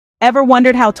Ever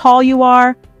wondered how tall you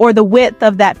are, or the width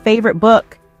of that favorite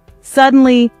book?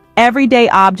 Suddenly, everyday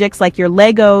objects like your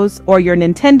Legos or your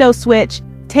Nintendo Switch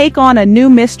take on a new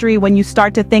mystery when you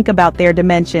start to think about their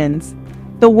dimensions.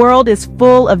 The world is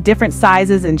full of different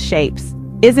sizes and shapes.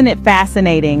 Isn't it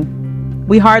fascinating?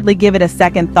 We hardly give it a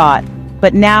second thought,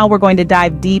 but now we're going to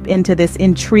dive deep into this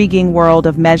intriguing world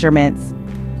of measurements.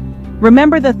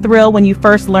 Remember the thrill when you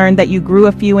first learned that you grew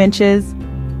a few inches?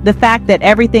 The fact that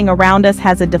everything around us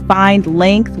has a defined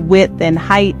length, width, and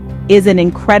height is an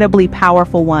incredibly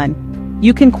powerful one.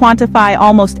 You can quantify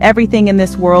almost everything in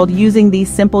this world using these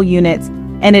simple units,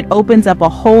 and it opens up a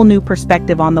whole new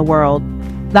perspective on the world.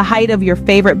 The height of your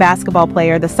favorite basketball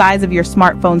player, the size of your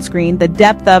smartphone screen, the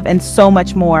depth of, and so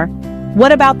much more.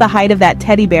 What about the height of that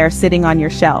teddy bear sitting on your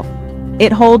shelf?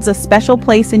 It holds a special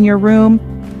place in your room,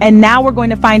 and now we're going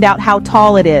to find out how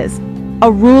tall it is.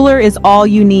 A ruler is all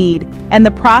you need, and the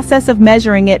process of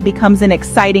measuring it becomes an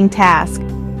exciting task.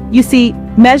 You see,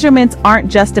 measurements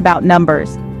aren't just about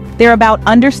numbers. They're about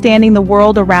understanding the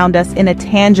world around us in a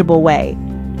tangible way.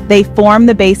 They form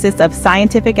the basis of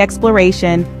scientific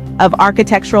exploration, of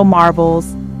architectural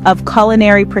marvels, of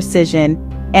culinary precision,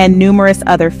 and numerous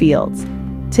other fields.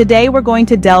 Today we're going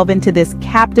to delve into this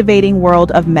captivating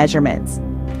world of measurements.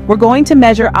 We're going to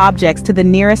measure objects to the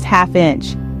nearest half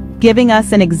inch, giving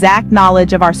us an exact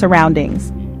knowledge of our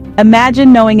surroundings.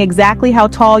 Imagine knowing exactly how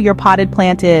tall your potted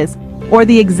plant is, or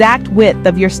the exact width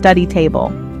of your study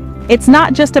table. It's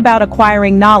not just about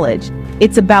acquiring knowledge,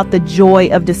 it's about the joy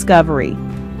of discovery.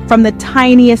 From the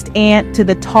tiniest ant to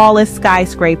the tallest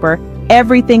skyscraper,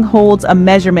 everything holds a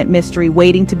measurement mystery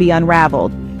waiting to be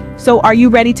unraveled. So are you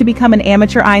ready to become an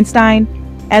amateur Einstein?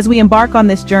 As we embark on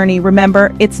this journey,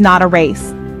 remember, it's not a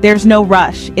race. There's no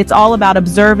rush. It's all about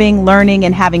observing, learning,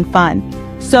 and having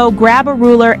fun. So grab a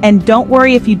ruler and don't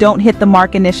worry if you don't hit the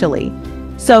mark initially.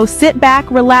 So sit back,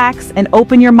 relax, and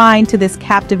open your mind to this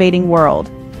captivating world.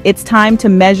 It's time to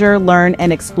measure, learn,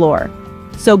 and explore.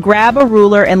 So grab a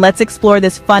ruler and let's explore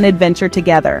this fun adventure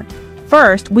together.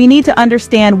 First, we need to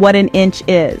understand what an inch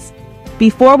is.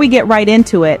 Before we get right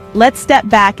into it, let's step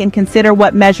back and consider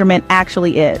what measurement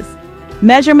actually is.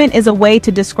 Measurement is a way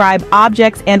to describe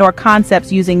objects and/or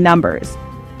concepts using numbers.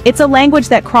 It's a language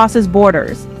that crosses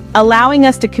borders, allowing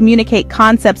us to communicate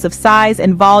concepts of size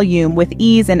and volume with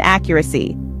ease and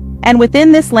accuracy. And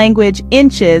within this language,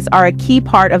 inches are a key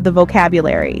part of the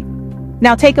vocabulary.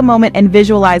 Now take a moment and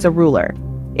visualize a ruler.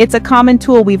 It's a common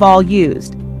tool we've all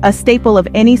used, a staple of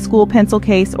any school pencil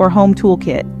case or home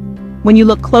toolkit. When you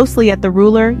look closely at the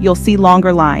ruler, you'll see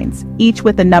longer lines, each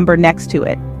with a number next to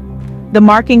it. The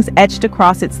markings etched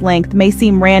across its length may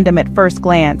seem random at first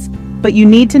glance, but you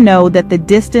need to know that the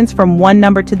distance from one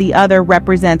number to the other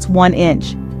represents 1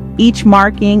 inch. Each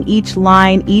marking, each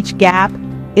line, each gap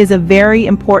is a very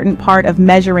important part of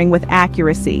measuring with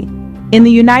accuracy. In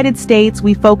the United States,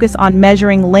 we focus on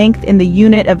measuring length in the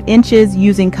unit of inches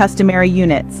using customary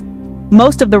units.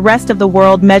 Most of the rest of the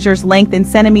world measures length in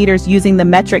centimeters using the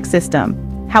metric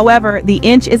system. However, the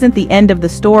inch isn't the end of the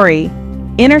story.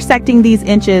 Intersecting these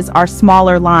inches are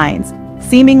smaller lines,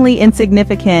 seemingly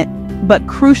insignificant, but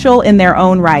crucial in their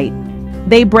own right.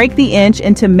 They break the inch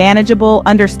into manageable,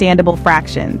 understandable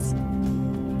fractions.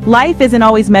 Life isn't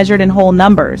always measured in whole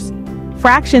numbers.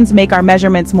 Fractions make our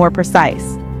measurements more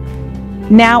precise.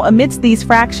 Now, amidst these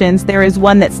fractions, there is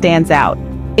one that stands out.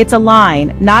 It's a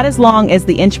line, not as long as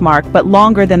the inch mark, but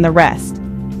longer than the rest.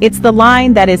 It's the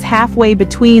line that is halfway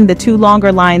between the two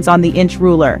longer lines on the inch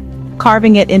ruler,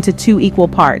 carving it into 2 equal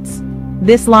parts.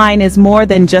 This line is more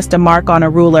than just a mark on a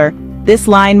ruler. This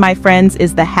line, my friends,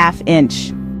 is the half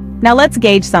inch. Now let's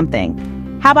gauge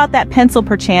something. How about that pencil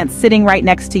perchance sitting right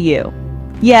next to you?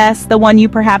 Yes, the one you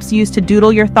perhaps use to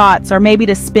doodle your thoughts or maybe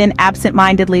to spin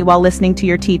absent-mindedly while listening to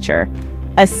your teacher.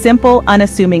 A simple,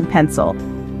 unassuming pencil.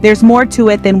 There's more to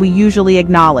it than we usually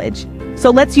acknowledge.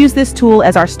 So let's use this tool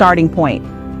as our starting point.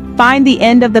 Find the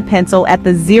end of the pencil at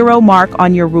the 0 mark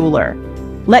on your ruler.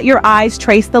 Let your eyes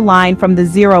trace the line from the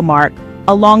 0 mark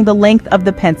along the length of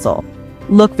the pencil.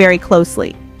 Look very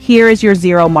closely. Here is your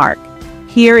 0 mark.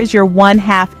 Here is your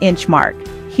 1/2 inch mark.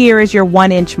 Here is your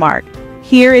 1 inch mark.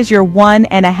 Here is your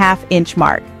 1.5 inch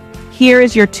mark. Here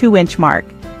is your 2 inch mark.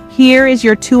 Here is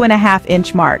your 2.5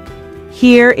 inch mark.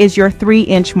 Here is your 3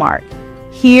 inch mark.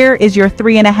 Here is your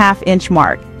 3.5 inch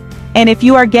mark. And if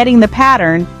you are getting the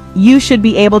pattern, you should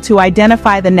be able to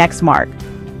identify the next mark.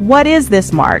 What is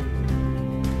this mark?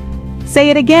 Say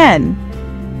it again.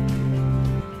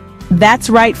 That's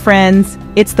right, friends.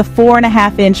 It's the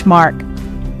 4.5 inch mark.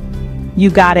 You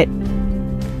got it.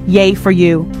 Yay for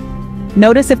you.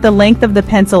 Notice if the length of the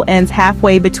pencil ends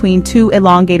halfway between 2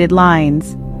 elongated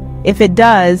lines. If it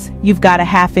does, you've got a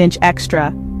 ½ inch extra.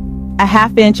 A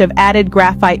 ½ inch of added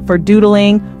graphite for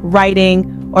doodling,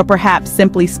 writing, or perhaps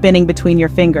simply spinning between your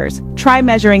fingers. Try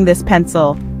measuring this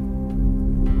pencil.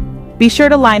 Be sure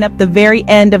to line up the very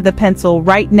end of the pencil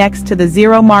right next to the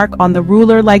 0 mark on the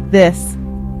ruler like this.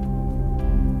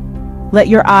 Let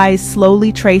your eyes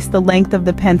slowly trace the length of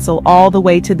the pencil all the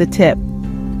way to the tip.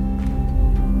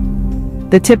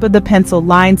 The tip of the pencil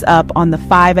lines up on the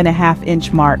 5½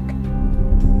 inch mark.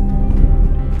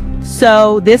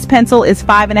 So this pencil is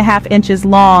 5½ inches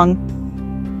long.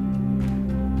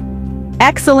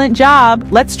 Excellent job!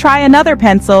 Let's try another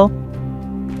pencil.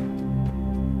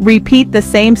 Repeat the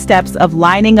same steps of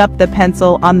lining up the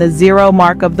pencil on the 0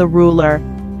 mark of the ruler.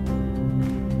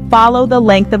 Follow the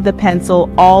length of the pencil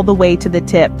all the way to the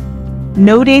tip.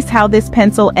 Notice how this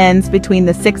pencil ends between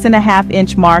the 6½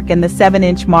 inch mark and the 7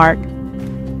 inch mark.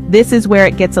 This is where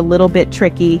it gets a little bit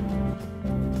tricky.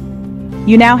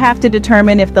 You now have to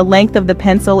determine if the length of the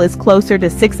pencil is closer to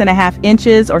 6½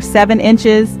 inches or 7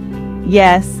 inches.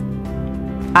 Yes,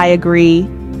 I agree.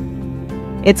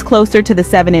 It's closer to the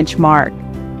 7 inch mark.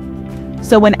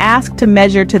 So when asked to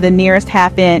measure to the nearest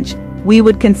 ½ inch, we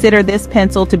would consider this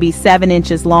pencil to be 7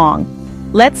 inches long.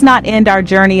 Let's not end our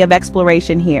journey of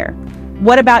exploration here.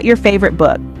 What about your favorite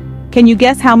book? Can you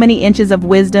guess how many inches of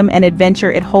wisdom and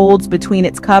adventure it holds between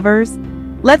its covers?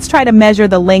 Let's try to measure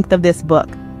the length of this book.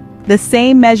 The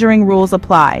same measuring rules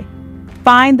apply.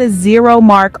 Find the 0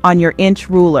 mark on your inch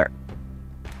ruler.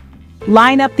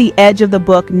 Line up the edge of the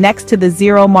book next to the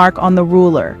 0 mark on the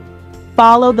ruler.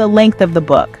 Follow the length of the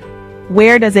book.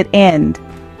 Where does it end?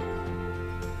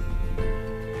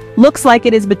 Looks like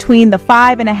it is between the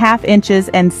 5½ inches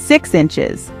and 6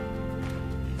 inches.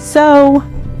 So,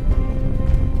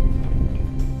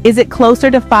 is it closer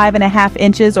to 5½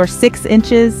 inches or 6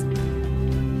 inches?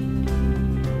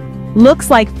 Looks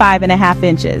like 5½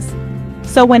 inches.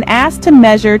 So when asked to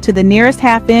measure to the nearest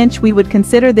 ½ inch, we would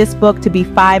consider this book to be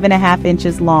 5½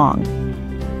 inches long.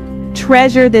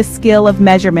 Treasure this skill of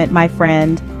measurement, my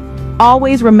friend.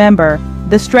 Always remember,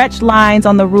 the stretched lines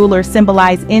on the ruler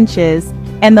symbolize inches,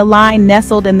 and the line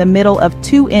nestled in the middle of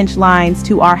 2-inch lines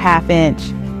to our ½ inch.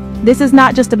 This is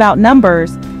not just about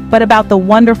numbers, but about the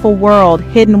wonderful world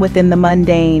hidden within the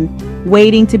mundane,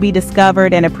 waiting to be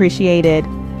discovered and appreciated.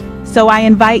 So I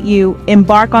invite you,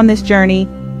 embark on this journey,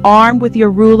 armed with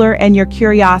your ruler and your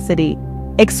curiosity.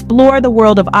 Explore the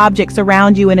world of objects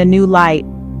around you in a new light.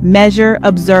 Measure,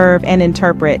 observe, and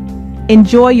interpret.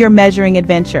 Enjoy your measuring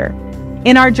adventure.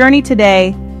 In our journey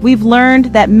today, we've learned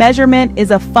that measurement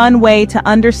is a fun way to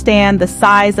understand the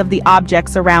size of the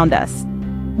objects around us.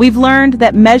 We've learned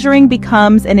that measuring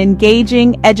becomes an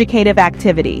engaging, educative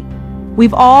activity.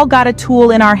 We've all got a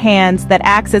tool in our hands that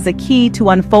acts as a key to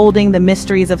unfolding the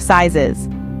mysteries of sizes.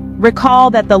 Recall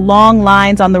that the long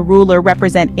lines on the ruler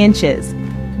represent inches,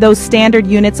 those standard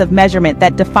units of measurement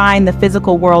that define the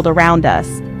physical world around us.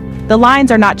 The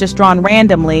lines are not just drawn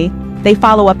randomly, they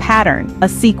follow a pattern, a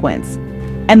sequence.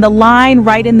 And the line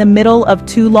right in the middle of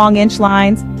 2 long inch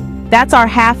lines, that's our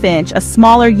 ½ inch, a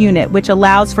smaller unit which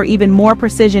allows for even more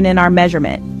precision in our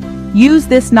measurement. Use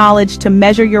this knowledge to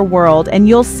measure your world and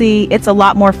you'll see it's a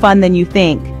lot more fun than you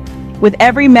think. With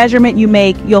every measurement you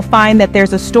make, you'll find that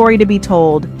there's a story to be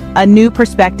told, a new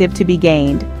perspective to be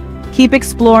gained. Keep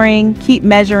exploring, keep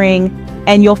measuring,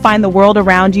 and you'll find the world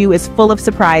around you is full of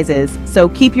surprises. So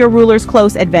keep your rulers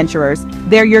close, adventurers.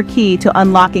 They're your key to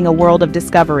unlocking a world of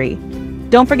discovery.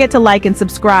 Don't forget to like and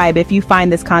subscribe if you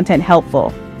find this content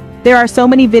helpful. There are so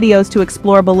many videos to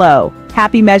explore below.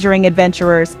 Happy measuring,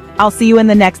 adventurers. I'll see you in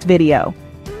the next video.